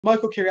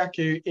Michael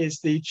Kyriacou is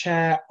the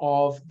chair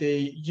of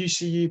the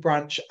UCU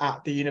branch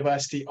at the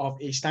University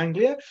of East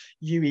Anglia,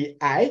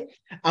 UEA,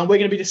 and we're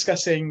going to be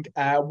discussing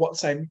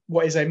what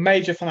is a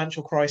major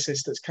financial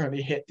crisis that's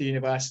currently hit the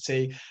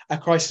university, a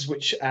crisis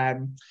which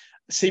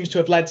seems to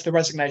have led to the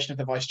resignation of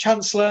the Vice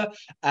Chancellor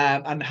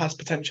and has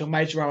potential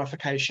major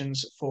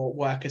ramifications for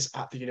workers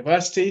at the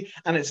university.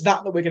 And it's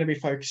that we're going to be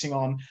focusing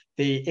on,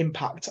 the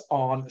impact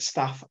on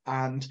staff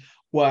and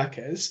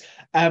workers.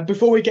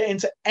 Before we get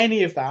into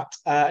any of that,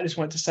 I just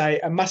wanted to say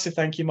a massive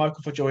thank you,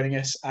 Michael, for joining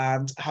us.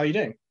 And how are you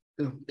doing?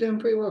 Doing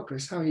pretty well,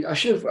 Chris. How are you? I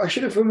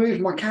should have removed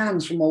my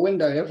cans from my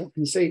window. Everyone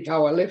can see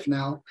how I live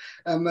now.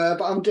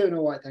 But I'm doing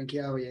all right, thank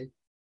you. How are you?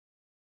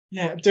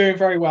 Yeah, doing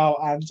very well,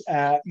 and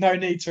no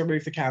need to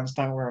remove the cans,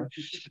 don't worry.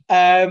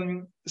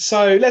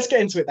 So let's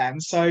get into it then.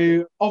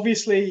 So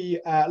obviously,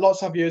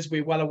 lots of viewers will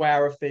be well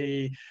aware of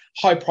the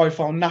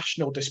high-profile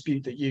national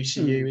dispute that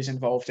UCU is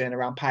involved in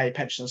around pay,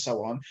 pension, and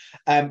so on.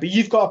 But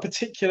you've got a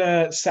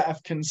particular set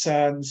of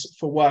concerns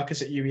for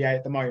workers at UEA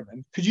at the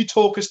moment. Could you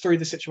talk us through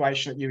the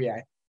situation at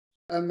UEA?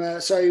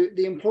 So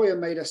the employer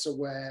made us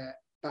aware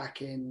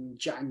back in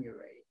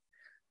January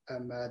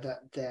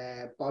that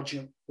their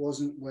budget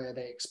wasn't where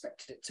they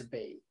expected it to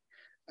be.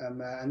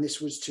 And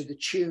this was to the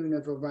tune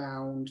of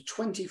around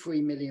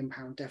 £23 million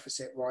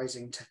deficit,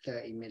 rising to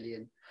 30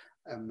 million.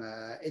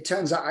 It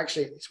turns out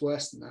actually it's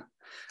worse than that.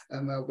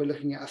 We're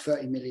looking at a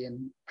 £30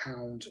 million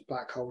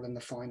black hole in the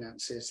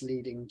finances,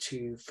 leading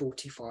to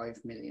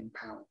 £45 million.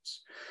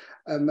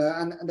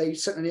 And they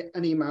sent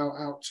an email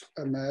out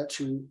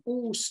to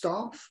all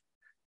staff,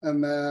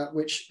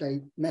 which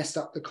they messed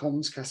up the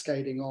comms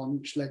cascading on,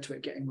 which led to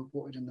it getting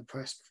reported in the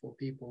press before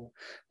people,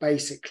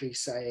 basically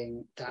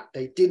saying that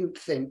they didn't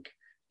think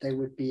they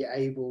would be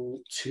able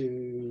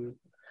to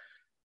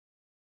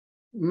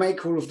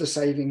make all of the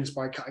savings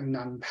by cutting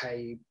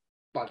non-pay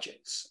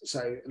budgets.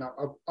 So, and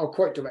I'll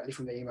quote directly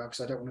from the email because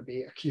I don't want to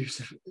be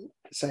accused of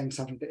saying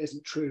something that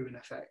isn't true in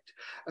effect.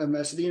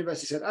 So the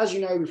university said, as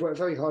you know, we've worked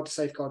very hard to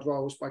safeguard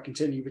roles by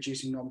continually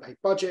reducing non-paid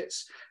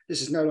budgets.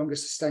 This is no longer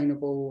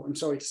sustainable. I'm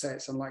sorry to say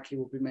it's unlikely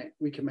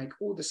we can make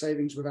all the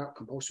savings without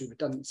compulsory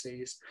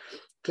redundancies.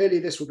 Clearly,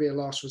 this will be a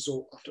last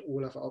resort after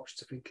all other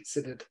options have been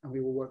considered, and we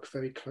will work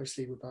very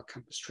closely with our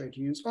campus trade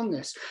unions on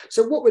this.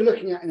 So what we're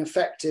looking at in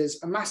effect is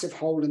a massive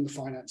hole in the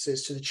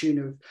finances to the tune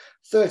of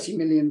 £30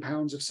 million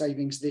of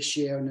savings this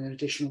year and an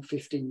additional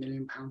 £15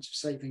 million of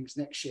savings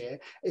next year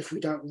if we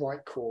don't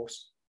right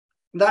course.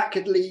 That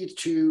could lead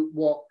to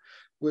what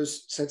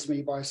was said to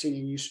me by a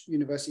senior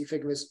university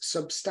figure as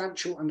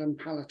substantial and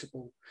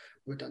unpalatable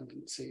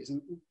redundancies.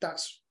 And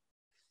that's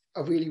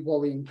a really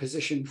worrying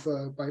position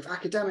for both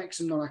academics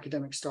and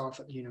non-academic staff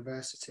at the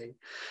university.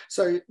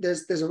 So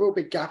there's a real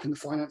big gap in the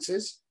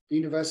finances. The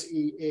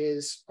university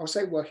is, I'll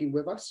say, working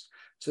with us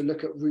to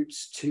look at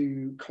routes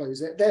to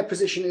close it. Their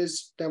position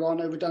is there are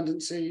no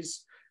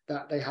redundancies,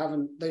 that they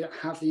don't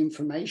have the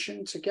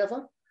information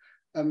together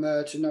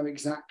to know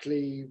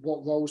exactly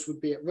what roles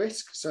would be at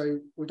risk. So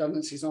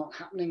redundancies aren't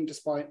happening,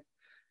 despite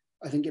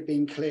I think it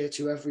being clear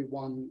to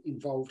everyone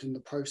involved in the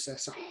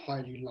process a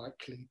highly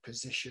likely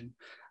position.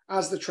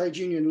 As the trade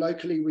union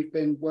locally, we've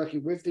been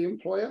working with the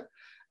employer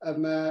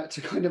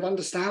to kind of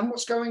understand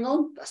what's going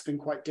on. That's been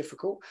quite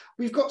difficult.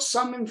 We've got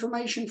some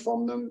information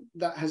from them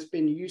that has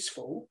been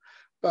useful,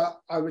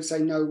 but I would say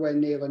nowhere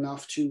near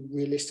enough to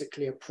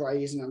realistically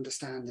appraise and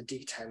understand the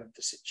detail of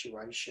the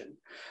situation.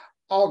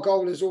 Our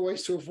goal is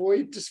always to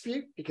avoid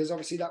dispute, because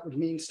obviously that would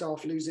mean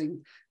staff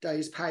losing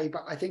days' pay,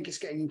 but I think it's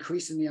getting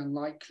increasingly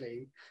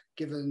unlikely,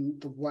 given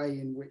the way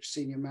in which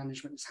senior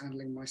management is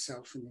handling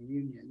myself and the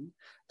union,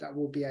 that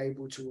we'll be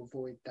able to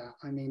avoid that.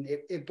 I mean,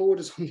 it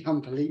borders on the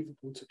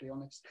unbelievable, to be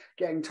honest,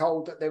 getting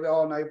told that there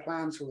are no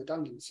plans for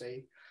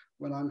redundancy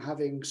when I'm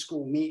having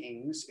school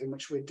meetings in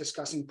which we're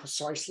discussing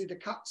precisely the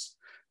cuts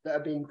that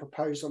are being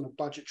proposed on a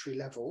budgetary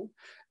level.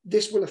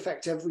 This will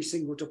affect every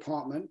single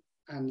department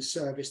and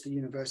service the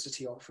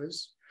university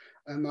offers.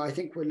 I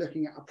think we're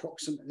looking at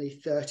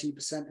approximately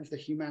 30% of the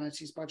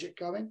humanities budget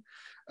going.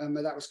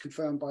 That was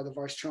confirmed by the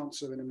Vice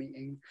Chancellor in a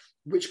meeting,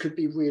 which could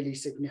be really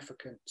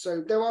significant.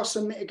 So there are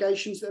some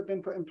mitigations that have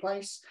been put in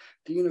place.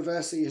 The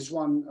university has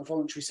run a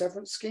voluntary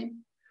severance scheme.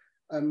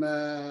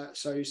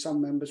 So some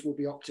members will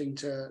be opting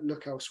to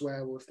look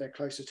elsewhere, or if they're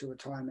closer to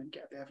retirement,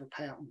 get a bit of a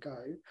payout and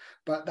go.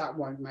 But that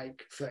won't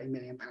make £30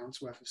 million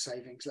worth of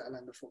savings, let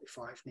alone the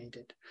 45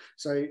 needed.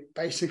 So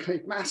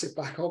basically, massive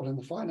black hole in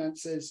the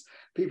finances,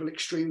 people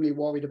extremely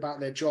worried about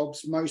their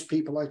jobs. Most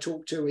people I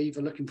talk to are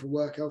either looking for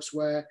work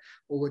elsewhere,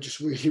 or we're just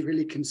really,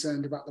 really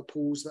concerned about the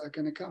pools that are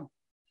going to come.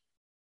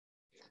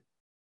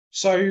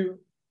 So,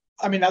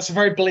 I mean, that's a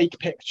very bleak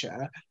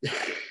picture.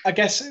 I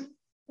guess,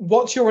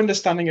 what's your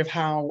understanding of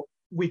how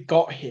we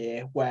got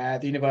here, where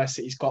the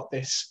university's got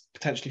this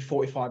potentially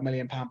 £45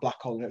 million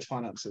black hole in its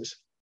finances?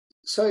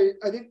 So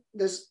I think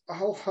there's a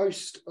whole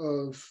host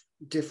of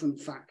different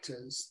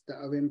factors that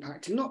are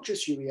impacting not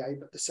just UEA,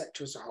 but the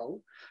sector as a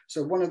whole.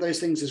 So one of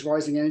those things is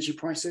rising energy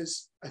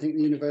prices. I think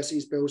the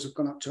university's bills have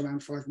gone up to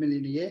around 5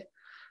 million a year.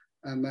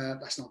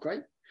 That's not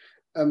great.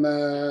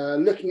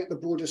 looking at the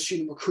broader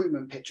student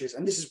recruitment pictures,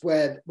 and this is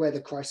where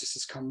the crisis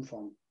has come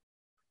from.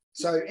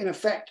 So in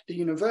effect, the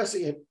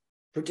university had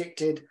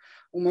predicted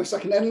almost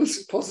like an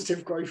endless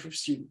positive growth of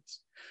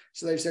students.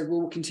 So they've said,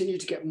 we'll continue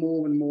to get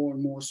more and more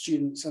and more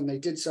students, and they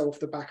did so off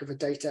the back of a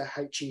data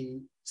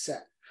HE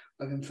set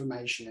of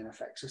information, in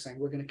effect. So saying,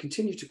 we're going to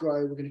continue to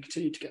grow, we're going to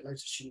continue to get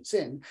loads of students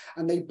in,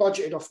 and they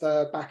budgeted off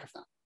the back of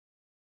that.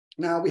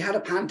 Now, we had a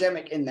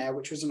pandemic in there,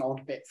 which was an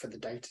odd bit for the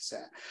data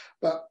set,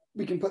 but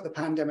we can put the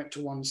pandemic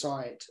to one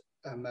side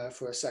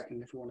for a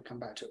second. If we want to come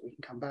back to it, we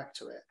can come back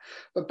to it.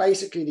 But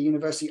basically, the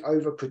university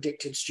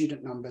over-predicted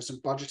student numbers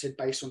and budgeted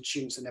based on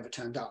students that never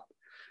turned up.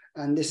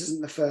 And this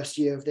isn't the first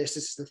year of this.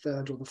 This is the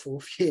third or the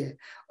fourth year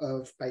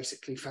of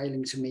basically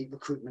failing to meet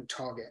recruitment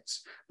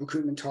targets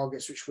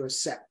which were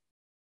set,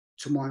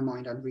 to my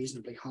mind,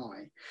 unreasonably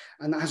high.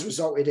 And that has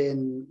resulted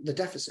in the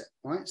deficit,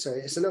 right? So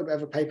it's a little bit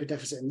of a paper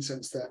deficit in the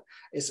sense that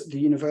it's the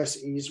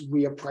university's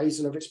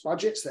reappraisal of its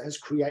budgets that has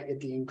created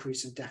the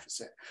increase in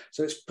deficit.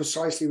 So it's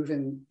precisely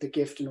within the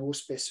gift and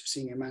auspice of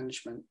senior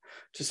management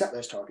to set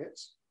those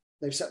targets.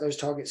 They've set those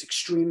targets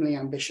extremely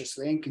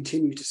ambitiously and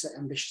continue to set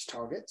ambitious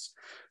targets.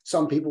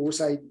 Some people will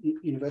say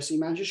university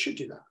managers should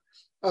do that.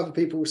 Other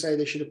people will say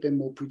they should have been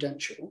more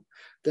prudential.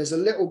 There's a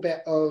little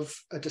bit of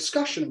a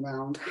discussion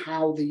around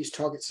how these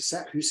targets are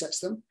set, who sets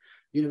them.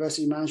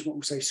 University management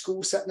will say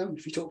schools set them.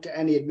 If you talk to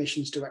any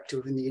admissions director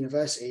within the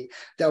university,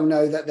 they'll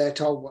know that they're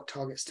told what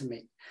targets to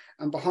meet.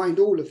 And behind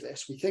all of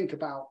this, we think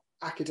about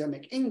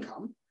academic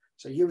income.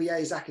 So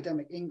UEA's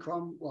academic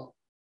income, well,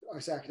 I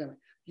say academic,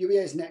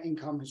 UEA's net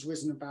income has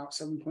risen about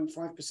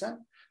 7.5%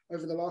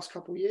 over the last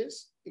couple of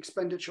years.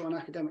 Expenditure on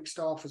academic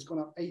staff has gone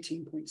up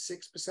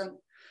 18.6%.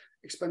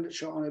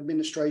 Expenditure on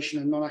administration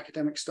and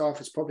non-academic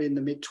staff is probably in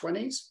the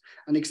mid-20s,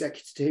 and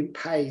executive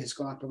pay has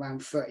gone up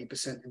around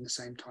 30% in the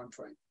same time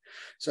frame.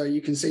 So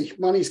you can see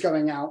money's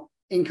going out,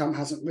 income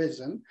hasn't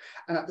risen,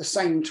 and at the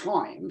same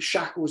time,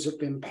 shackles have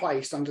been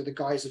placed under the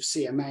guise of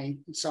CMA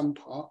in some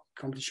part,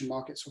 Competition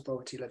Markets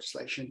Authority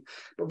legislation,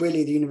 but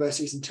really the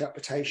university's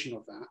interpretation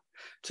of that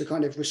to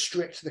kind of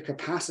restrict the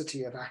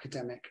capacity of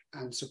academic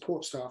and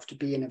support staff to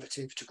be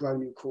innovative, to grow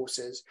new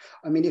courses.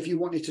 I mean, if you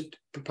wanted to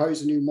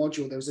propose a new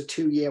module, there was a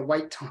 2-year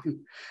wait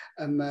time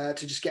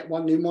to just get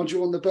one new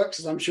module on the books,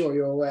 as I'm sure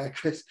you're aware,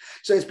 Chris.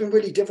 So it's been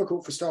really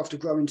difficult for staff to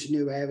grow into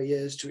new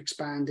areas, to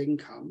expand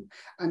income.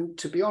 And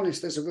to be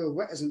honest, there's a real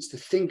reticence to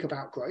think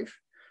about growth,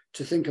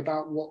 to think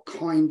about what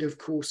kind of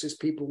courses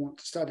people want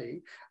to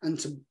study, and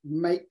to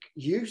make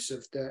use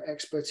of the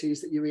expertise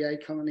that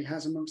UEA currently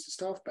has amongst the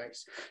staff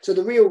base. So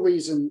the real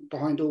reason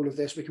behind all of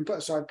this, we can put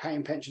aside pay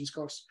and pensions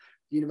costs.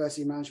 The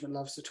university management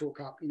loves to talk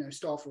up,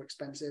 staff are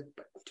expensive,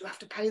 but you do have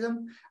to pay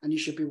them, and you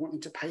should be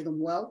wanting to pay them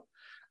well.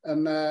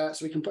 So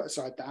we can put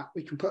aside that.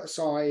 We can put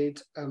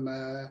aside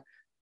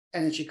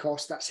energy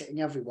costs, that's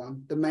hitting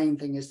everyone. The main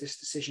thing is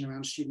this decision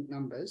around student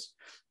numbers,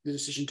 the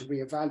decision to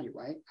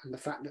reevaluate, and the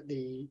fact that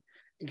the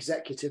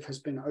executive has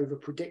been over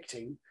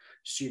predicting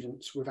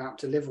students without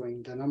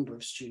delivering the number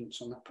of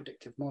students on that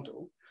predictive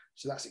model.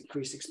 So that's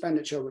increased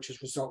expenditure, which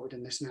has resulted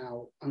in this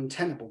now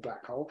untenable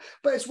black hole.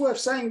 But it's worth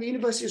saying the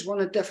university has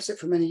run a deficit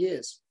for many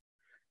years.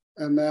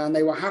 And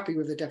they were happy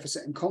with the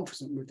deficit and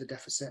confident with the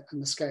deficit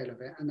and the scale of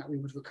it, and that we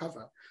would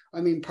recover.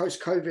 I mean,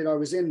 post-COVID, I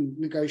was in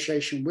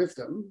negotiation with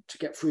them to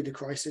get through the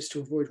crisis to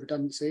avoid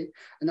redundancy.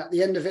 And at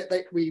the end of it,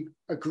 we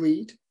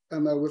agreed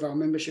with our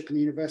membership in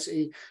the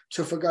university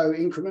to forgo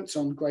increments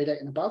on grade 8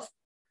 and above.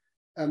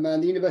 And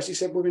the university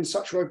said, we're in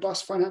such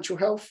robust financial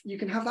health, you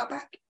can have that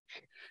back.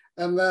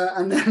 And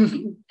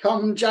then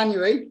come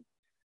January,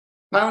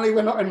 apparently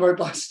we're not in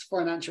robust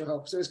financial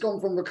health. So it's gone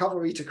from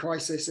recovery to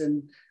crisis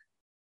in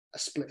a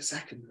split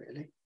second,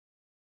 really.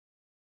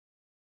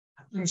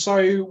 And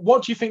so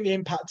what do you think the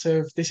impact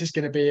of this is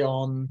going to be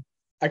on,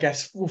 I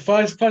guess, well,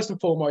 first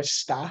and foremost,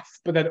 staff,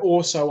 but then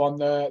also on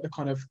the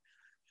kind of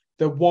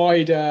the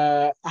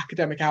wider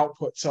academic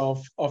outputs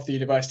of the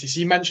university?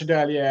 So you mentioned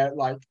earlier,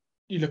 like,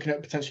 you're looking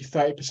at potentially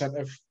 30%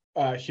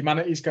 of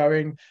humanities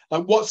going.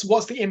 Like,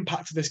 what's the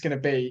impact of this going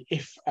to be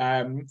if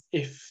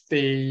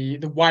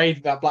the way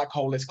that black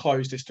hole is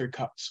closed is through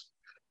cuts?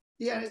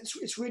 Yeah,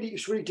 it's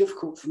really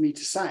difficult for me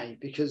to say,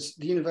 because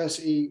the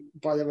university,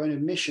 by their own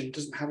admission,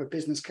 doesn't have a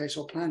business case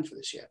or plan for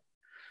this yet.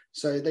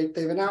 So they've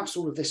announced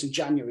all of this in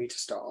January to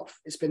staff.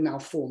 It's been now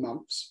 4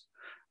 months.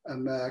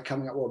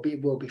 Coming up, well,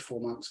 it will be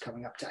 4 months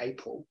coming up to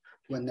April,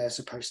 when they're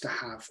supposed to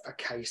have a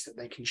case that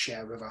they can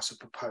share with us, a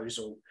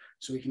proposal,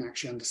 so we can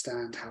actually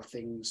understand how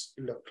things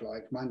look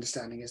like. My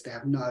understanding is they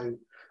have no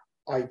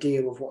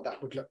idea of what that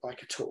would look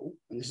like at all,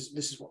 and this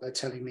is what they're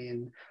telling me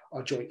in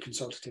our joint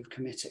consultative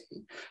committee.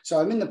 So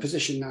I'm in the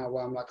position now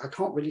where I'm like, I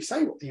can't really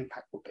say what the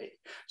impact will be,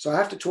 so I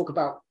have to talk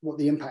about what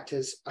the impact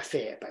is, I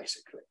fear,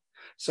 basically.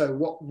 So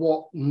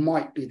what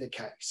might be the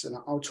case, and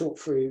I'll talk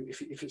through,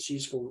 if it's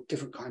useful,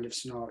 different kind of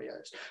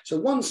scenarios. So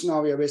one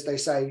scenario is they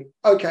say,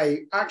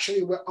 okay,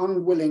 actually we're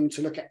unwilling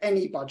to look at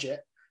any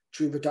budget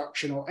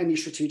reduction or any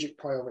strategic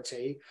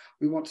priority,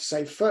 we want to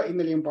save 30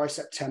 million by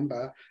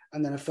September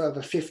and then a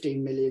further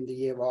 15 million the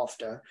year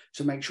after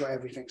to make sure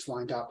everything's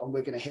lined up, and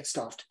we're going to hit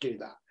staff to do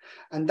that.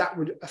 And that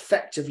would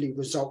effectively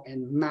result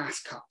in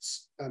mass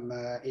cuts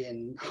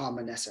in HUM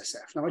and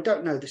SSF. Now, I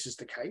don't know this is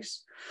the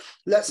case.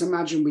 Let's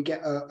imagine we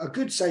get a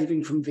good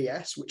saving from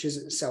VS, which is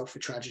itself a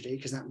tragedy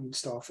because that means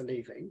staff are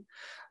leaving.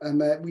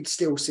 We'd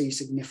still see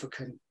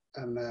significant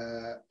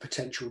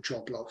potential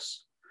job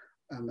loss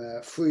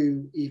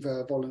through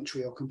either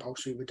voluntary or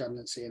compulsory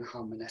redundancy in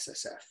HUM and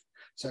SSF.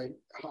 So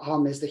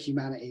HUM is the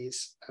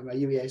humanities,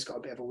 UEA's got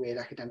a bit of a weird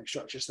academic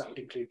structure, so that would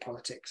include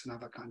politics and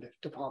other kind of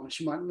departments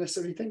you might not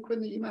necessarily think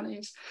within the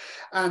humanities.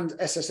 And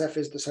SSF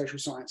is the social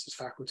sciences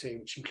faculty,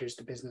 which includes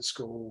the business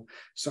school,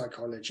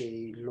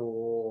 psychology,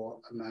 law,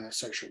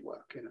 social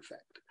work in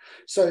effect.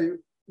 So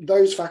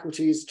those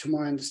faculties, to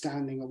my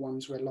understanding, are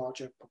ones where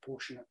larger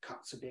proportionate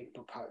cuts are being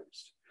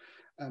proposed.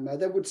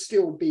 There would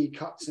still be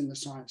cuts in the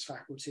science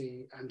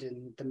faculty and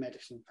in the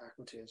medicine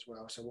faculty as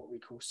well, so what we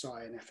call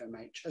Sci and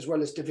FMH, as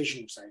well as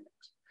divisional savings.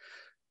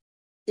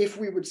 If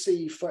we would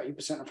see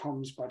 30% of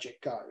HUM's budget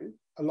go,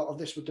 a lot of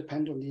this would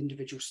depend on the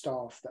individual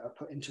staff that are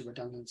put into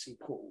redundancy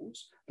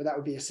pools, but that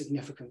would be a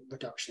significant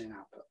reduction in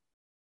output.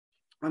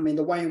 I mean,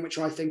 the way in which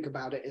I think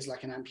about it is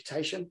like an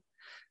amputation.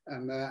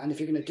 And if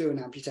you're going to do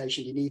an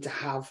amputation, you need to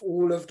have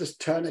all of the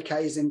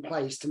tourniquets in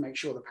place to make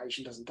sure the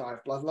patient doesn't die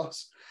of blood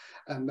loss.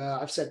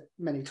 I've said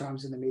many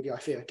times in the media, I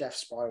fear a death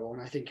spiral.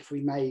 And I think if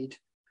we made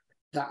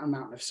that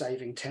amount of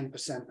saving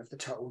 10% of the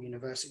total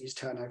university's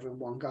turnover in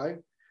one go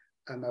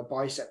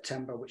by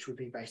September, which would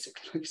be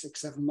basically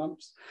 6-7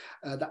 months,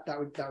 that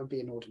would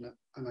be inordinate.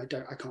 And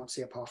I can't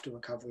see a path to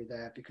recovery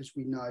there, because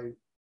we know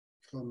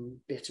from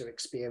bitter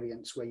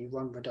experience where you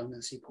run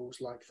redundancy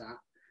pools like that,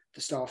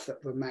 the staff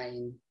that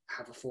remain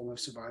have a form of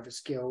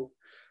survivor's guilt.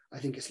 I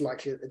think it's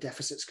likely that the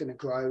deficit's going to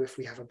grow if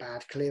we have a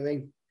bad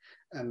clearing.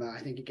 I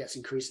think it gets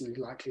increasingly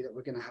likely that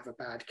we're going to have a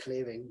bad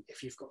clearing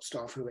if you've got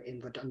staff who are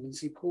in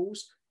redundancy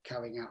pools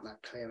carrying out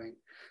that clearing.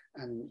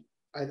 And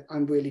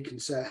I'm really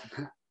concerned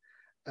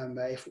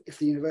that if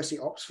the university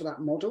opts for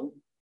that model,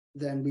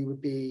 then we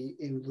would be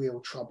in real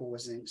trouble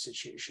as an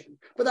institution.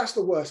 But that's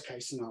the worst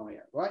case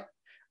scenario, right?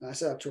 And I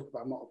said I'd talk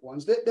about multiple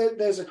ones.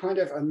 There's a kind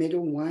of a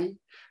middle way.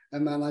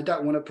 And I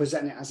don't want to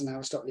present it as an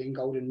Aristotelian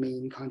golden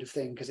mean kind of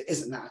thing, because it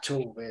isn't that at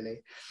all,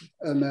 really.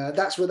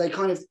 That's where they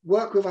kind of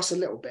work with us a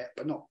little bit,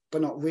 but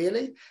not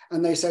really.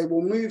 And they say,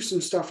 we'll move some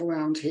stuff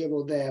around here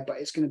or there, but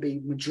it's going to be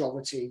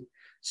majority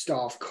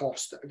staff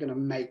costs that are going to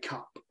make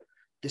up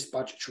this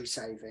budgetary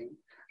saving.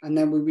 And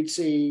then we would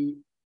see,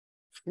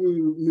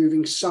 through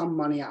moving some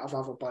money out of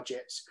other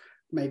budgets,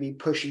 maybe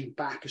pushing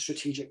back a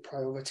strategic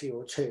priority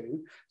or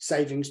two,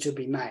 savings to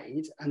be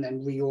made, and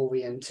then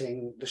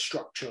reorienting the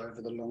structure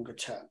over the longer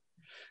term.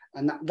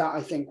 And that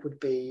I think would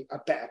be a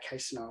better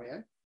case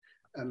scenario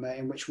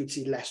in which we'd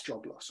see less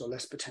job loss or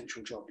less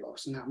potential job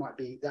loss. And that might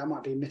be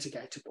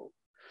mitigatable.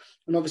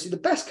 And obviously the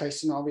best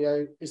case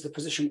scenario is the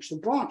position which the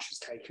branch has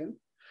taken,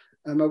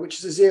 which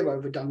is a zero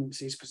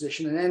redundancies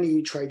position, and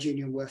any trade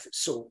union worth its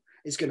salt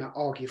is going to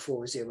argue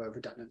for a zero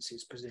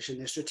redundancies position.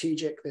 There's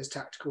strategic, there's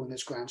tactical, and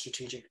there's grand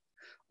strategic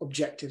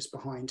objectives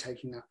behind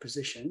taking that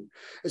position.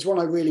 It's one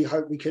I really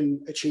hope we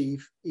can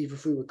achieve either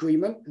through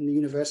agreement. And the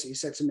university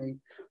said to me,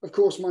 of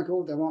course,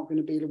 Michael, there aren't going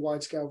to be the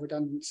wide scale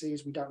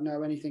redundancies. We don't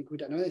know anything. We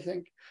don't know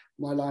anything.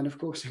 My line, of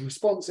course, in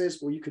response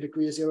is, well, you could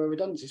agree a zero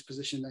redundancies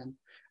position then.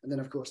 And then,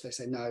 of course, they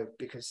say no,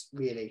 because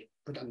really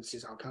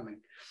redundancies are coming.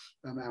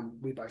 And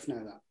we both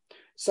know that.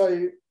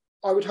 So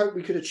I would hope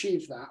we could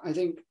achieve that. I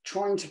think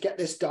trying to get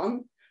this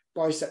done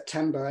by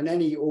September, and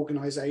any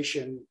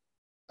organisation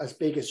as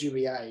big as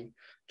UEA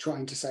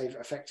trying to save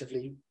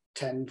effectively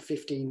 10,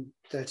 15,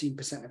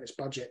 13% of its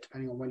budget,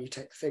 depending on when you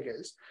take the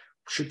figures,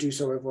 should do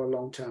so over a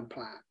long-term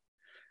plan.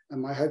 And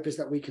my hope is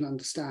that we can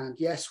understand,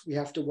 yes, we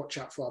have to watch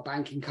out for our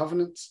banking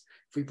covenants.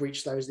 If we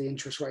breach those, the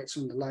interest rates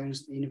on the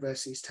loans that the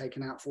university's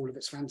taken out for all of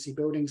its fancy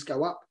buildings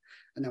go up,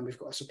 and then we've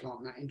got to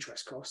supplant that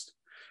interest cost,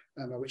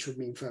 which would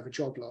mean further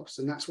job loss.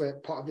 And that's where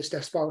part of this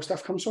death spiral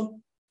stuff comes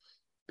from.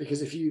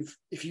 Because if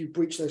you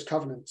breach those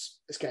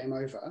covenants, it's game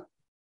over.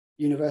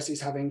 Universities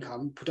have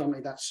income,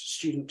 predominantly that's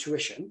student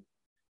tuition.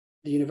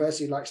 The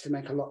university likes to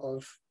make a lot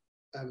of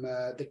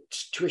the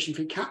tuition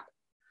fee cap.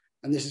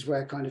 And this is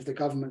where kind of the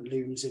government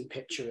looms in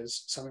picture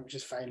as something which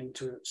is failing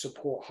to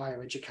support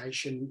higher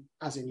education,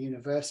 as in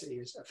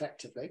universities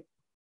effectively.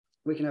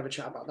 We can have a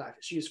chat about that if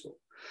it's useful.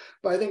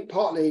 But I think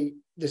partly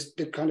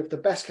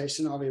the best case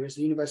scenario is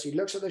the university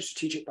looks at those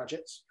strategic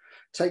budgets,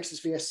 takes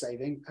its VS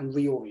saving and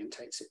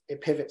reorientates it.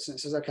 It pivots and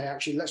it says, okay,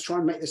 actually, let's try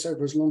and make this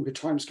over as long a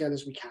timescale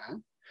as we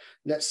can.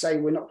 Let's say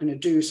we're not going to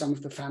do some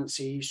of the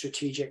fancy,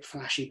 strategic,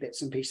 flashy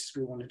bits and pieces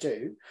we want to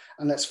do,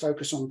 and let's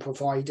focus on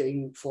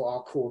providing for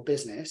our core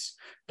business,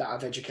 that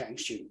of educating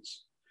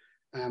students.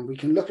 We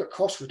can look at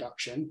cost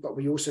reduction, but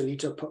we also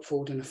need to put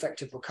forward an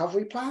effective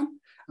recovery plan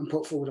and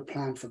put forward a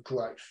plan for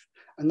growth.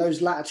 And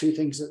those latter two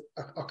things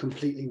are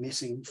completely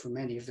missing from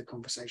many of the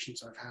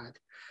conversations I've had.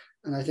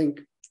 And I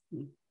think,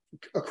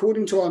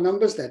 according to our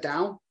numbers, they're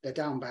down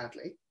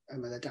badly.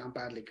 and they're down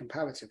badly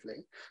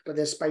comparatively, but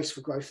there's space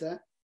for growth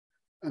there.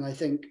 And I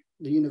think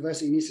the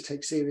university needs to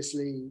take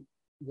seriously,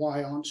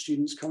 why aren't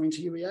students coming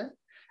to UEA?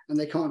 And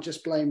they can't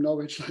just blame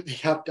Norwich like they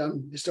have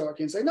done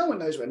historically and say, no one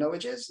knows where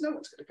Norwich is. No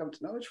one's going to come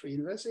to Norwich for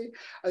university.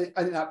 I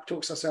think that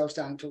talks ourselves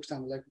down, talks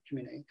down the local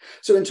community.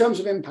 So in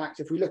terms of impact,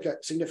 if we look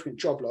at significant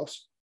job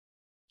loss,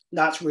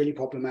 that's really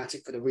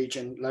problematic for the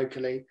region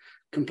locally.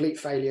 Complete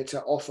failure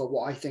to offer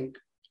what I think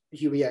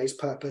UEA's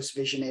purpose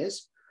vision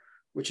is,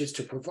 which is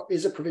to provide,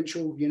 is a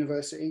provincial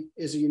university,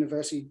 is a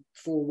university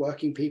for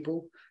working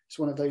people. It's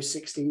one of those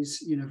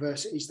 60s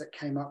universities that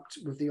came up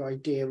with the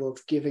idea of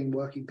giving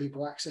working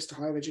people access to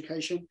higher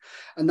education.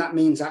 And that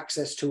means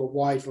access to a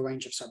wide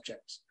range of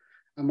subjects.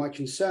 And my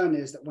concern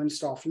is that when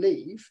staff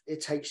leave,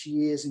 it takes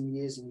years and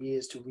years and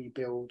years to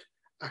rebuild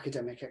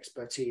academic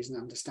expertise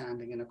and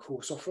understanding in a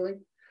course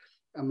offering.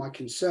 And my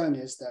concern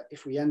is that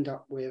if we end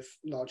up with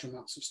large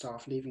amounts of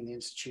staff leaving the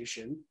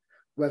institution,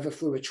 whether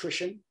through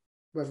attrition,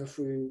 whether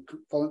through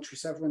voluntary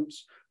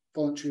severance,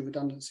 voluntary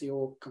redundancy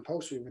or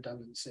compulsory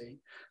redundancy,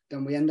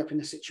 then we end up in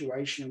a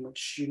situation in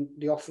which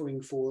the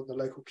offering for the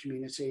local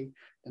community,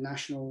 the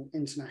national,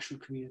 international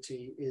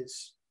community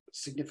is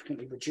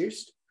significantly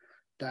reduced.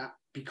 That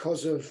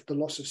because of the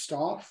loss of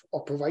staff,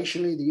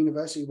 operationally, the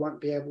university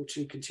won't be able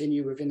to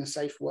continue within a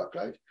safe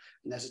workload.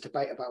 And there's a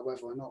debate about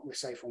whether or not we're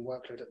safe on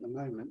workload at the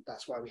moment.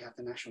 That's why we have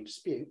the national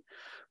dispute.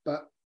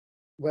 But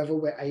whether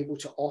we're able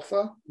to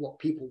offer what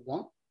people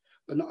want,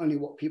 but not only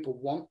what people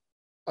want,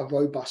 a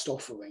robust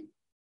offering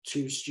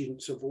to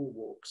students of all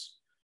walks.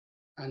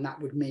 And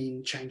that would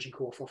mean changing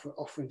core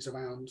offerings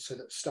around so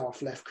that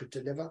staff left could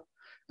deliver.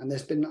 And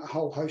there's been a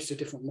whole host of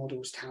different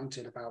models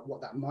touted about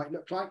what that might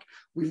look like.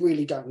 We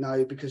really don't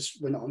know because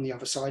we're not on the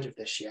other side of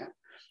this yet.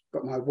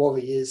 But my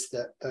worry is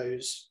that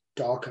those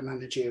darker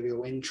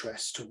managerial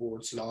interests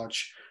towards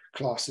large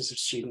classes of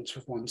students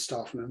with one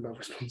staff member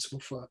responsible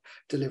for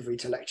delivery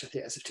to lecture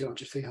theatres of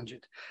 200,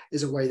 300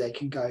 is a way they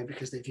can go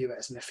because they view it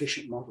as an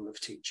efficient model of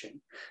teaching.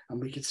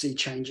 And we could see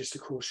changes to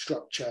course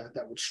structure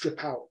that would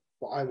strip out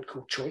what I would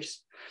call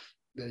choice.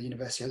 The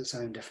university has its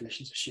own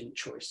definitions of student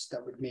choice.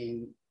 That would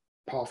mean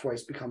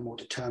pathways become more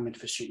determined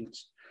for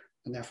students,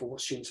 and therefore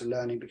what students are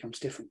learning becomes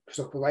different,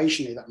 because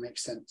operationally that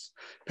makes sense.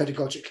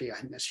 Pedagogically, I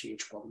think there's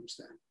huge problems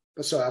there.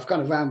 But sorry, I've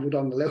kind of rambled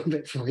on a little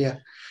bit for you.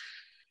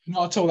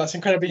 Not at all. That's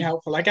incredibly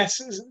helpful. I guess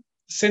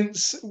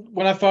since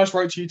when I first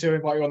wrote to you to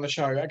invite you on the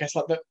show, I guess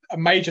like a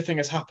major thing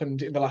has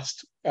happened in the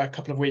last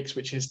couple of weeks,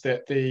 which is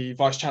that the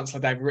Vice Chancellor,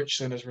 David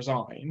Richardson, has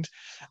resigned.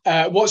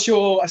 What's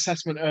your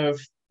assessment of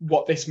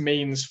what this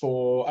means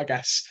for, I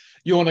guess,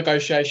 your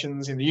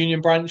negotiations in the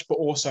union branch, but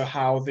also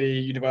how the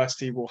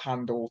university will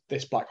handle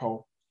this black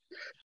hole?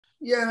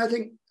 Yeah, and I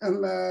think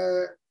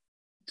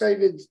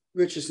David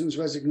Richardson's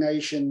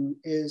resignation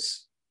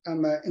is,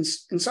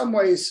 in some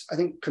ways, I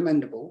think,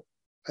 commendable.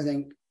 I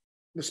think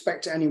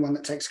respect to anyone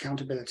that takes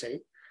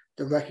accountability,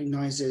 that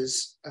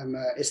recognises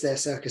it's their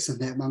circus and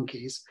their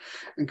monkeys,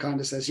 and kind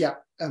of says, yeah,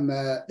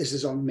 this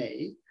is on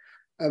me.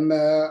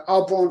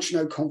 Our branch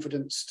no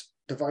confidence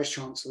the Vice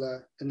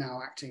Chancellor, the now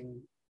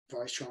acting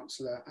Vice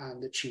Chancellor,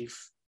 and the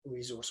Chief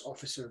Resource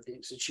Officer of the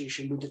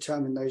institution. We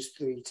determine those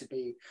three to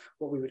be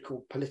what we would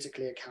call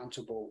politically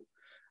accountable.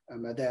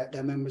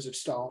 They're members of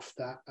staff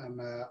that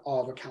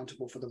are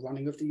accountable for the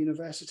running of the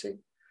university.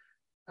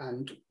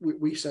 And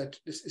we said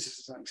this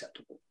is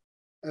unacceptable.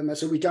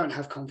 So we don't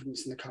have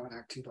confidence in the current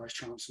acting Vice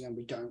Chancellor, and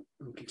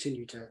we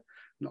continue to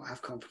not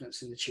have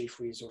confidence in the Chief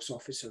Resource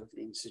Officer of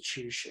the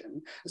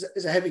institution.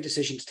 It's a heavy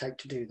decision to take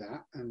to do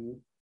that. And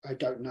I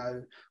don't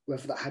know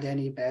whether that had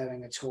any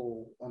bearing at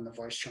all on the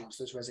Vice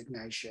Chancellor's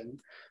resignation.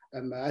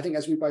 I think,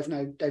 as we both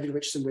know, David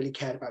Richardson really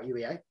cared about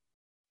UEA.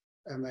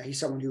 He's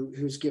someone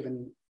who's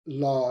given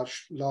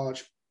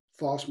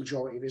vast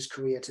majority of his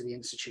career to the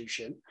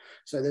institution.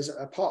 So there's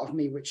a part of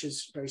me which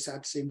is very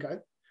sad to see him go.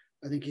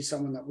 I think he's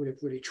someone that would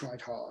have really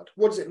tried hard.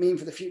 What does it mean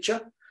for the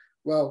future?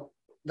 Well,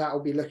 that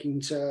will be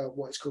looking to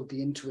what is called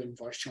the interim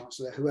Vice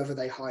Chancellor, whoever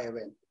they hire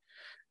in.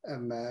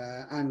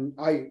 And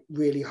I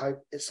really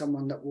hope it's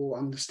someone that will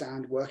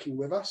understand working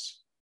with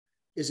us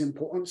is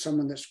important,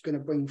 someone that's going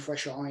to bring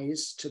fresh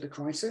eyes to the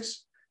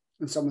crisis,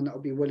 and someone that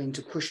will be willing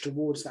to push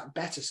towards that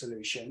better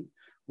solution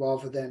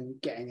rather than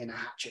getting in a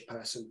hatchet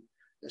person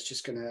that's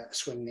just going to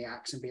swing the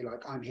axe and be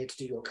like, I'm here to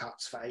do your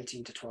cuts for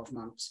 18 to 12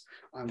 months.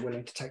 I'm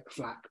willing to take the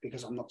flak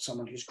because I'm not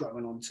someone who's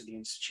growing onto the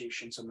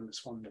institution, someone that's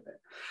fond of it.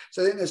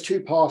 So I think there's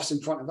two paths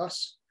in front of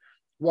us.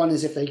 One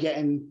is if they get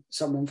in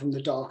someone from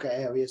the darker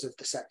areas of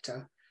the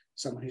sector,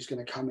 someone who's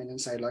going to come in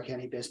and say, like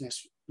any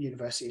business,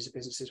 universities are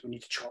businesses, we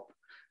need to chop.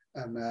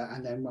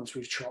 And then once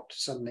we've chopped,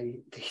 suddenly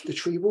the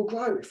tree will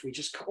grow if we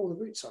just cut all the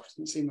roots off. It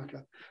doesn't seem like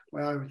a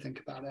way I would think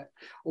about it.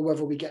 Or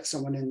whether we get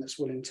someone in that's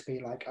willing to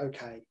be like,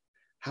 okay,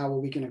 how are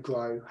we going to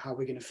grow? How are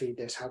we going to feed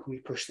this? How can we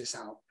push this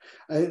out?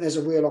 I think there's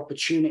a real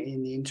opportunity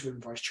in the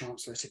interim Vice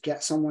Chancellor to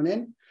get someone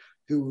in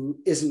who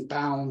isn't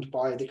bound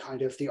by the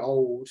kind of the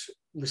old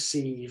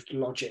received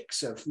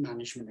logics of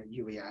management at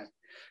UEA.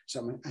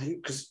 Someone,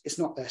 because it's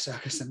not their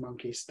circus and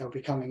monkeys, they'll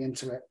be coming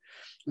into it.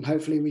 And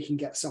hopefully we can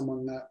get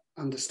someone that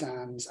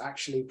understands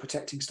actually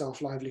protecting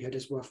staff livelihood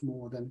is worth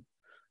more than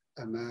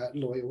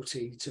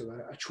loyalty to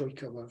a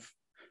troika of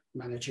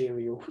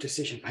managerial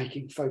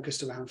decision-making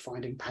focused around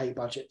finding pay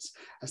budgets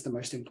as the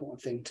most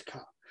important thing to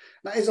cut.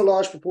 That is a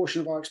large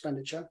proportion of our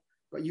expenditure,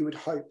 but you would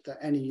hope that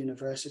any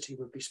university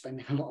would be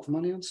spending a lot of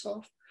money on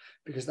staff,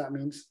 because that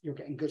means you're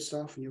getting good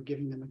staff and you're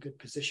giving them a good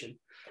position.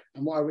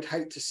 And what I would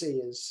hate to see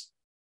is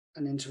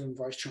an interim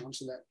vice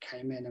chancellor that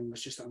came in and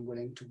was just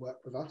unwilling to work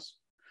with us.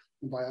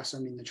 And by us, I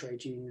mean the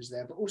trade unions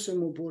there, but also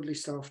more broadly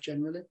staff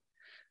generally.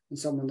 And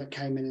someone that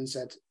came in and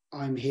said,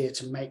 I'm here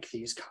to make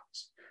these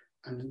cuts,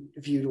 and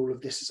viewed all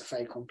of this as a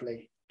fait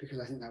accompli, because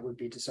I think that would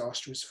be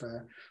disastrous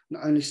for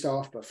not only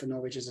staff, but for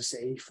Norwich as a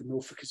city, for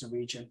Norfolk as a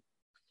region.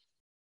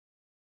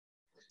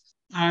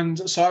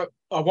 And so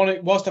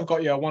whilst I've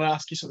got you, I want to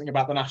ask you something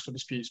about the national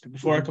disputes. But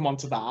before I come on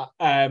to that,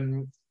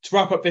 to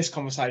wrap up this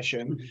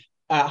conversation,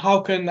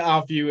 how can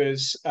our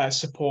viewers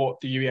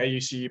support the UEA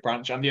UCU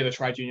branch and the other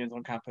trade unions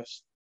on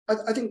campus?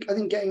 I think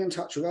getting in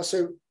touch with us.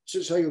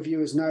 So your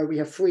viewers know, we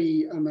have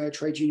 3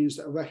 trade unions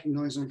that are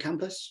recognised on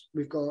campus.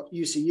 We've got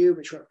UCU,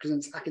 which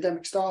represents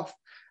academic staff,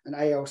 and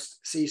ALC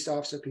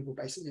staff, so people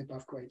basically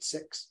above grade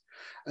 6.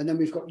 And then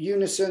we've got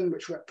Unison,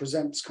 which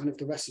represents kind of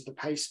the rest of the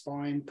pay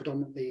spine,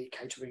 predominantly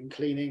catering,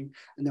 cleaning.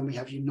 And then we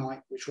have Unite,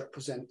 which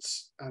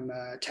represents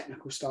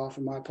technical staff.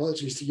 And my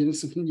apologies to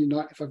Unison and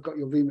Unite if I've got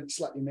your remit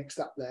slightly mixed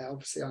up there.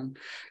 Obviously, I'm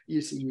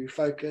UCU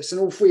focused. And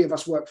all 3 of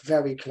us work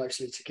very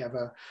closely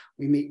together.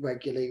 We meet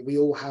regularly. We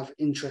all have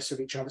interests of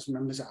each other's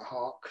members at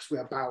heart, because we're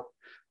about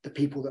the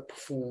people that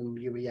perform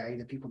UEA,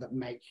 the people that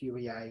make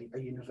UEA a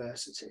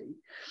university.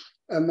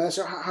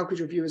 So how could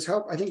your viewers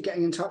help? I think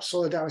getting in touch,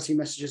 solidarity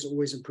messages are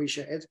always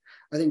appreciated.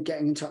 I think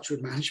getting in touch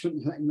with management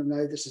and letting them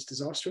know this is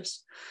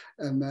disastrous,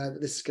 that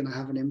this is going to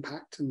have an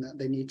impact, and that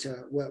they need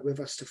to work with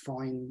us to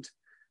find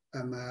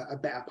a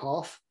better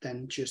path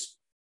than just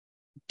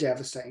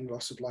devastating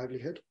loss of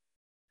livelihood.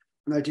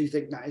 And I do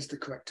think that is the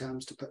correct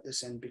terms to put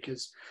this in,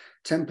 because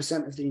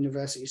 10% of the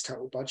university's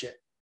total budget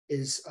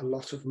is a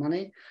lot of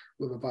money.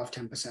 We're above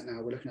 10%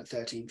 now. We're looking at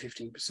 13,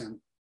 15%.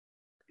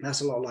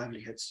 That's a lot of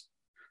livelihoods.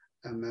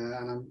 And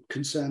I'm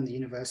concerned the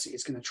university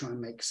is going to try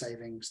and make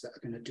savings that are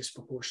going to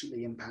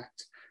disproportionately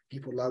impact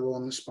people lower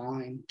on the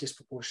spine,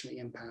 disproportionately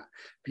impact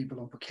people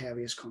on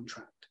precarious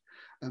contract.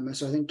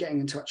 So I think getting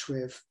in touch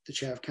with the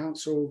chair of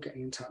council,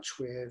 getting in touch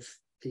with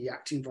the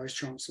acting vice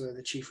chancellor,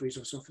 the chief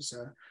resource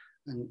officer,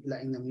 and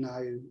letting them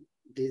know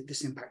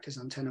this impact is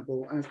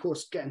untenable. And of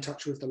course, get in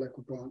touch with the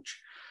local branch.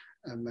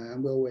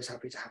 And we're always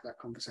happy to have that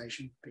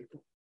conversation with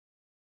people.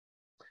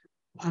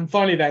 And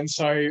finally then,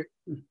 so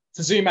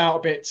to zoom out a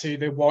bit to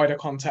the wider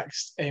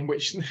context in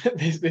which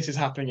this is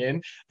happening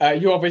in,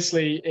 you're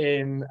obviously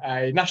in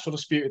a national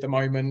dispute at the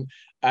moment,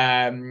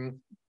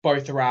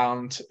 both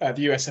around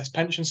the USS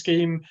pension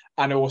scheme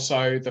and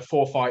also the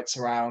forfights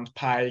around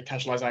pay,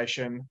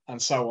 casualisation, and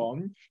so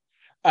on.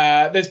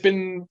 There's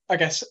been, I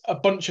guess, a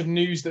bunch of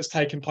news that's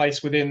taken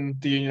place within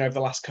the union over the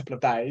last couple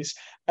of days.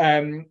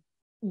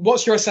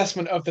 What's your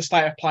assessment of the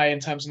state of play in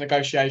terms of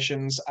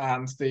negotiations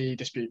and the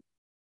dispute?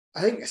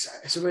 I think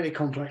it's a really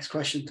complex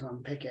question to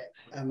unpick it.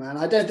 And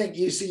I don't think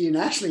UCU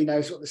nationally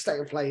knows what the state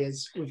of play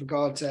is with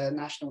regard to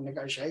national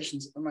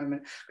negotiations at the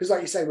moment. Because like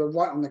you say, we're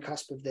right on the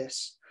cusp of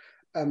this.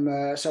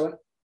 So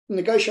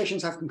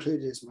negotiations have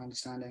concluded, is my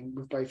understanding,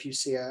 with both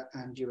UCEA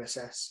and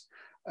USS.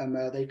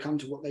 They've come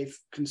to what they've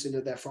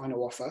considered their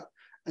final offer,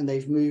 and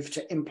they've moved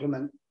to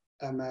implement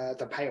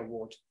the pay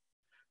award.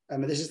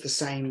 This is the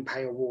same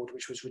pay award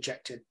which was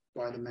rejected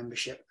by the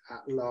membership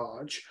at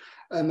large.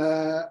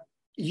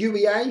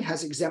 UEA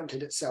has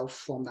exempted itself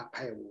from that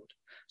pay award.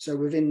 So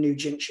within New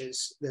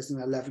Jinches, there's an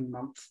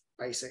 11-month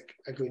basic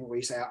agreement where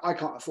you say, I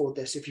can't afford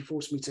this. If you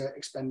force me to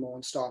expend more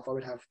on staff, I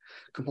would have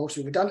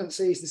compulsory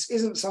redundancies. This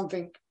isn't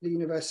something the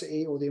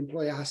university or the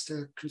employer has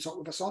to consult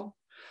with us on.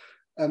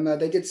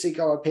 They did seek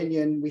our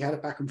opinion. We had a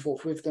back and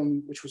forth with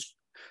them, which was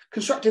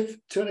constructive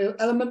to an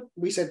element.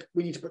 We said,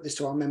 we need to put this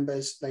to our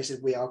members. They said,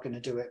 we are going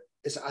to do it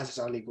as is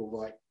our legal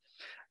right.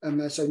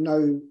 So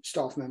no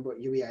staff member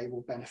at UEA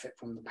will benefit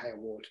from the pay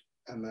award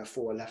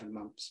for 11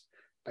 months.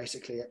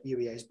 Basically,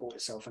 UEA has bought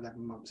itself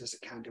 11 months as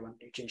it can do on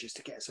New Jinches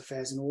to get its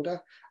affairs in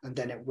order, and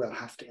then it will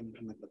have to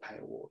implement the pay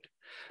award.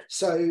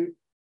 So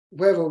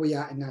where are we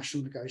at in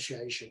national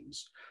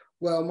negotiations?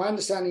 Well, my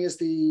understanding is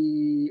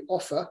the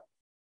offer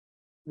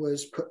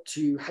was put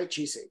to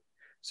HEC.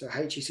 So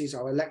HEC is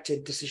our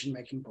elected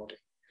decision-making body.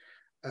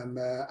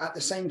 At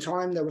the same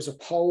time, there was a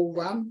poll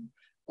run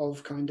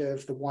of kind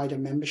of the wider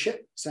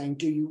membership saying,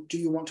 do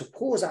you want to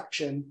pause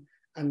action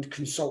and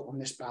consult on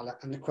this ballot?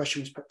 And the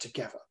question was put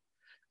together.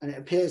 And it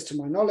appears to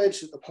my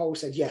knowledge that the poll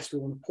said, yes, we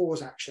want to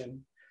pause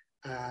action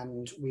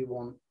and we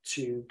want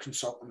to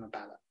consult on the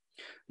ballot.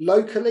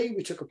 Locally,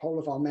 we took a poll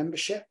of our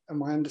membership, and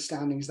my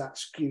understanding is that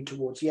skewed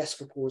towards yes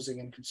for pausing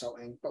and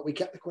consulting, but we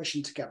kept the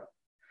question together.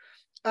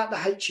 At the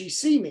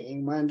HEC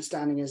meeting, my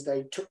understanding is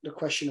they took the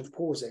question of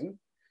pausing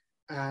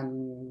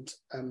and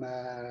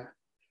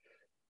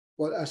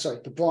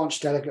the branch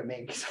delegate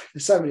meeting.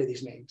 There's so many of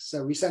these meetings.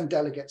 So we send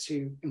delegates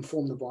who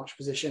inform the branch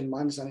position. My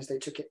understanding is they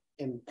took it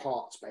in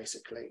parts,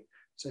 basically.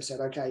 So said,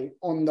 okay,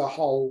 on the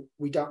whole,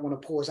 we don't want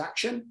to pause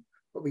action,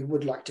 but we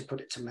would like to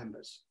put it to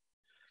members.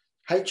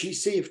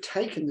 HEC have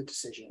taken the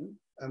decision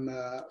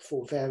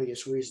for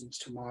various reasons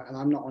and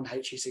I'm not on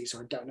HEC, so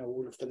I don't know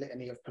all of the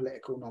litany of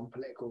political,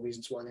 non-political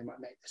reasons why they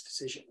might make this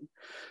decision,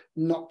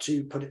 not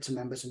to put it to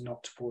members and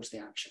not to pause the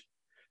action.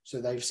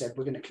 So they've said,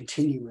 we're going to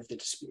continue with the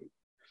dispute.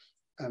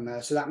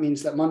 So that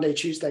means that Monday,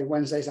 Tuesday,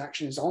 Wednesday's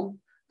action is on.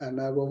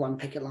 We'll run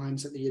picket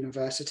lines at the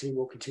university.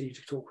 We'll continue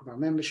to talk with our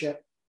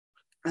membership.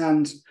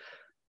 And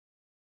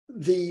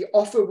the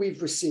offer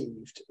we've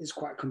received is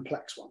quite a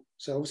complex one.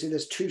 So obviously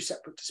there's two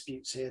separate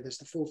disputes here. There's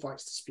the full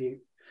fights dispute.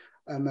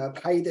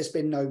 Pay, there's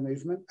been no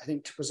movement. I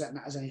think to present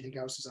that as anything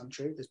else is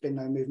untrue. There's been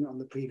no movement on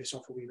the previous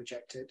offer we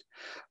rejected.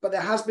 But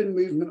there has been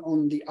movement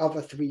on the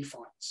other three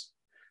fights.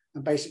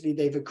 And basically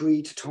they've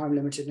agreed to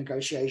time-limited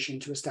negotiation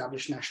to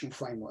establish national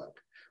framework,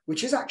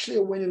 which is actually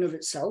a win in of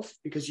itself,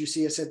 because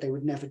UCA said they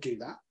would never do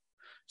that.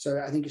 So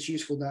I think it's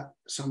useful that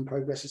some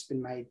progress has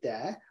been made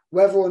there.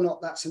 Whether or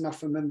not that's enough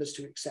for members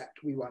to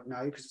accept, we won't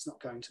know, because it's not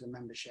going to the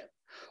membership.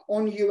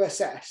 On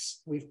USS,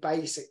 we've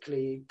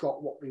basically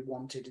got what we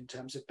wanted in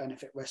terms of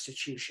benefit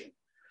restitution.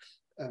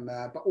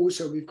 But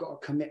also we've got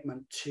a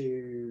commitment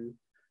to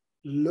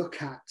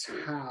look at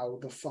how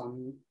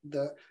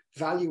the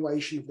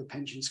valuation of the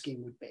pension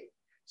scheme would be.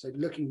 So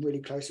looking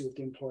really closely with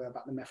the employer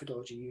about the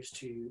methodology used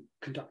to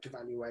conduct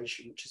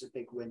evaluation, which is a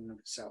big win in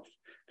itself,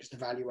 because the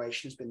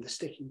valuation has been the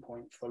sticking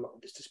point for a lot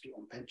of this dispute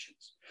on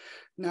pensions.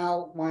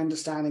 Now, my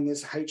understanding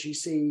is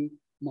HEC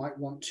might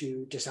want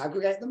to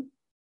disaggregate them.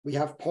 We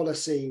have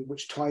policy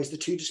which ties the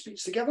two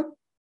disputes together.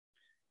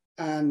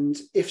 And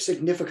if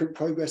significant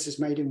progress is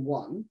made in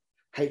one,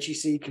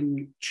 HEC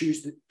can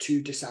choose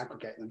to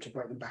disaggregate them, to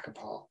break them back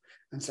apart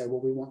and say, well,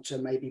 we want to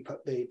maybe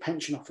put the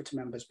pension offer to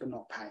members but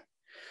not pay.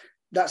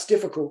 That's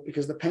difficult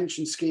because the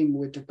pension scheme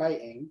we're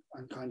debating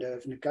and kind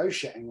of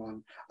negotiating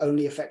on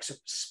only affects a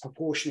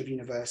proportion of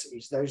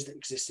universities, those that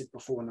existed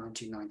before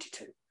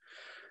 1992.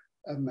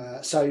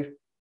 So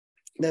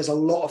there's a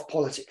lot of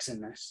politics in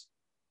this.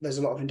 There's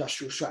a lot of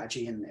industrial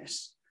strategy in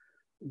this.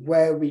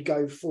 Where we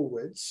go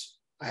forwards,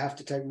 I have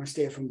to take my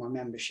steer from my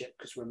membership,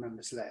 because we're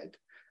members led,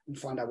 and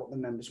find out what the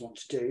members want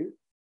to do.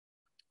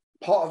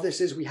 Part of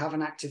this is we have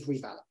an active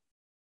reballot.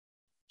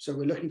 So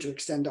we're looking to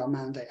extend our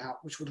mandate out,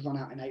 which would run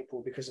out in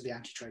April because of the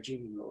anti-trade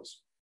union laws.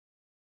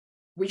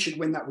 We should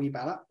win that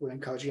reballot. We're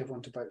encouraging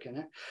everyone to vote in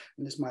it.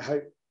 And it's my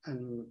hope,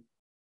 and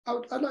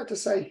I'd like to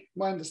say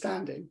my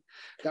understanding,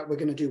 that we're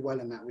going to do well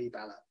in that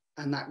reballot.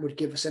 And that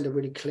would send a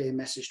really clear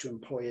message to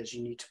employers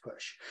you need to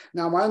push.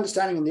 Now, my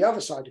understanding on the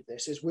other side of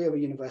this is we're a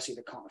university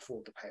that can't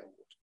afford the pay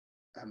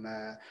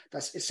award.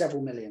 It's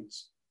several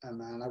millions.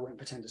 And I wouldn't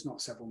pretend it's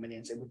not several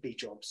millions. It would be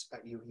jobs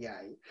at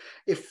UEA.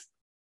 If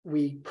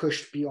we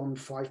pushed beyond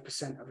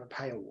 5% of a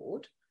pay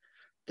award,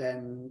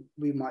 then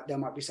there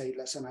might be, say,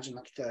 let's imagine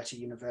like 30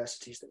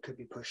 universities that could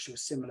be pushed to a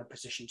similar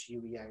position to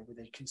UEA, where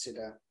they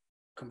consider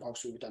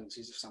compulsory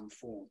redundancies of some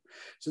form.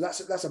 So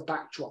that's a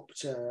backdrop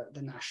to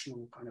the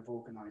national kind of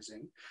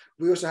organising.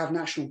 We also have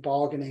national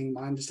bargaining.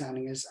 My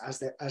understanding is, as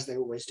they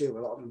always do, a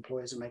lot of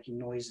employers are making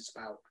noises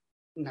about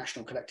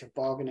national collective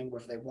bargaining,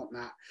 whether they want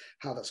that,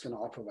 how that's going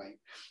to operate.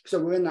 So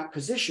we're in that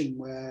position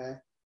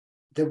where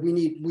we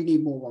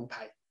need more on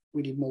pay.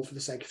 We need more for the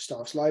sake of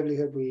staff's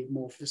livelihood. We need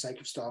more for the sake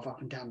of staff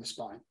up and down the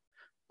spine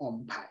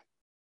on pay.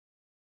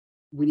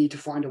 We need to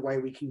find a way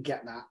we can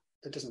get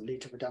that doesn't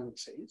lead to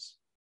redundancies.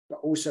 But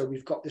also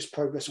we've got this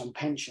progress on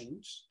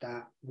pensions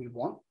that we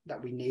want,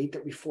 that we need,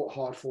 that we fought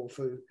hard for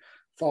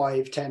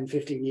 5, 10,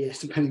 15 years,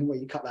 depending on where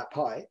you cut that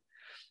pie.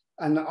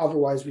 And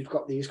otherwise we've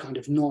got these kind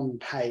of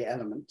non-pay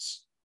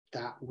elements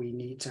that we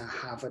need to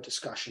have a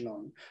discussion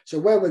on. So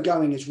where we're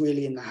going is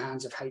really in the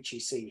hands of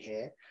HEC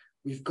here.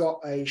 We've got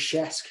a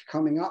SHESC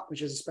coming up,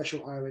 which is a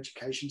special higher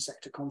education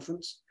sector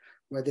conference,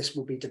 where this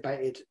will be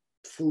debated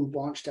through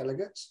branch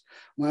delegates.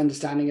 My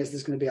understanding is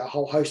there's going to be a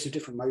whole host of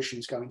different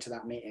motions going to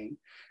that meeting.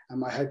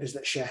 And my hope is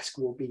that SHESC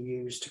will be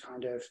used to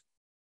kind of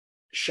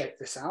shape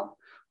this out.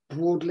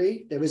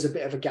 Broadly, there is a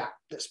bit of a gap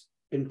that's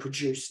been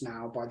produced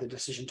now by the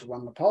decision to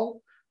run the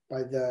poll,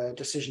 by the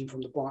decision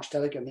from the branch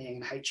delegate meeting,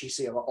 and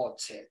HEC are at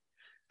odds here.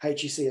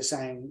 HEC is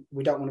saying,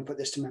 we don't want to put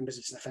this to members,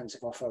 it's an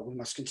offensive offer, we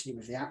must continue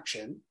with the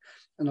action.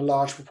 And a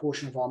large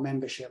proportion of our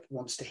membership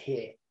wants to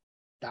hear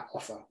that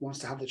offer, wants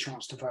to have the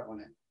chance to vote on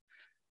it.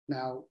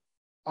 Now,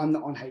 I'm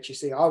not on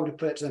HEC. I would have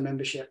put it to the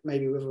membership,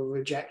 maybe with a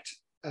reject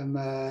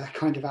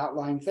kind of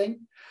outline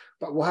thing,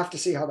 but we'll have to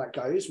see how that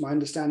goes. My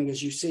understanding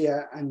is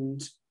UCA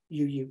and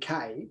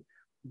UUK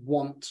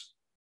want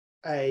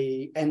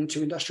an end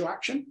to industrial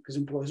action, because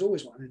employers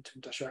always want an end to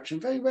industrial action.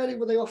 Very rarely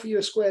will they offer you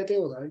a square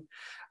deal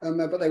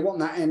though, but they want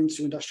that end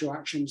to industrial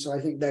action. So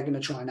I think they're going to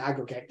try and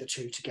aggregate the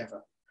two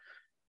together.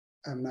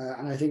 And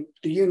I think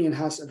the union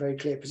has a very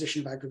clear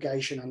position of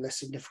aggregation unless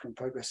significant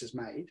progress is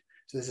made.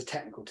 So there's a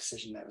technical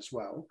decision there as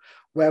well.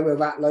 Where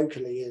we're at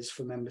locally is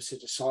for members to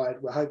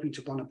decide. We're hoping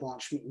to run a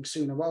branch meeting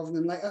sooner rather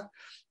than later,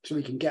 so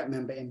we can get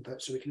member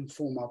input, so we can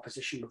inform our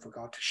position with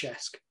regard to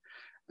SHESC,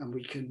 and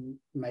we can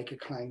make a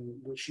claim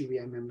which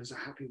UEA members are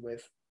happy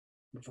with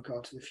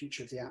regard to the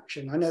future of the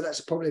action. I know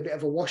that's probably a bit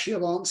of a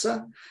washier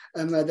answer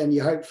than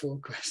you hoped for,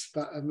 Chris,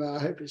 but I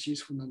hope it's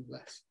useful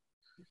nonetheless.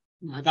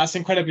 That's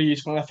incredibly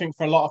useful. I think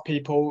for a lot of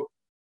people,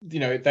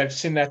 they've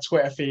seen their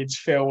Twitter feeds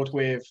filled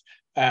with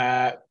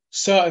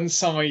certain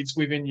sides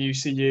within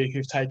UCU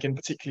who've taken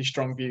particularly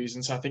strong views.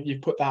 And so I think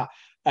you've put that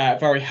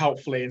very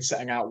helpfully in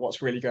setting out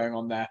what's really going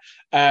on there.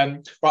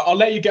 Right, I'll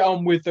let you get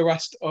on with the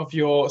rest of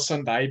your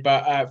Sunday,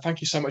 but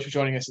thank you so much for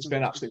joining us. It's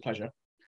been an absolute pleasure.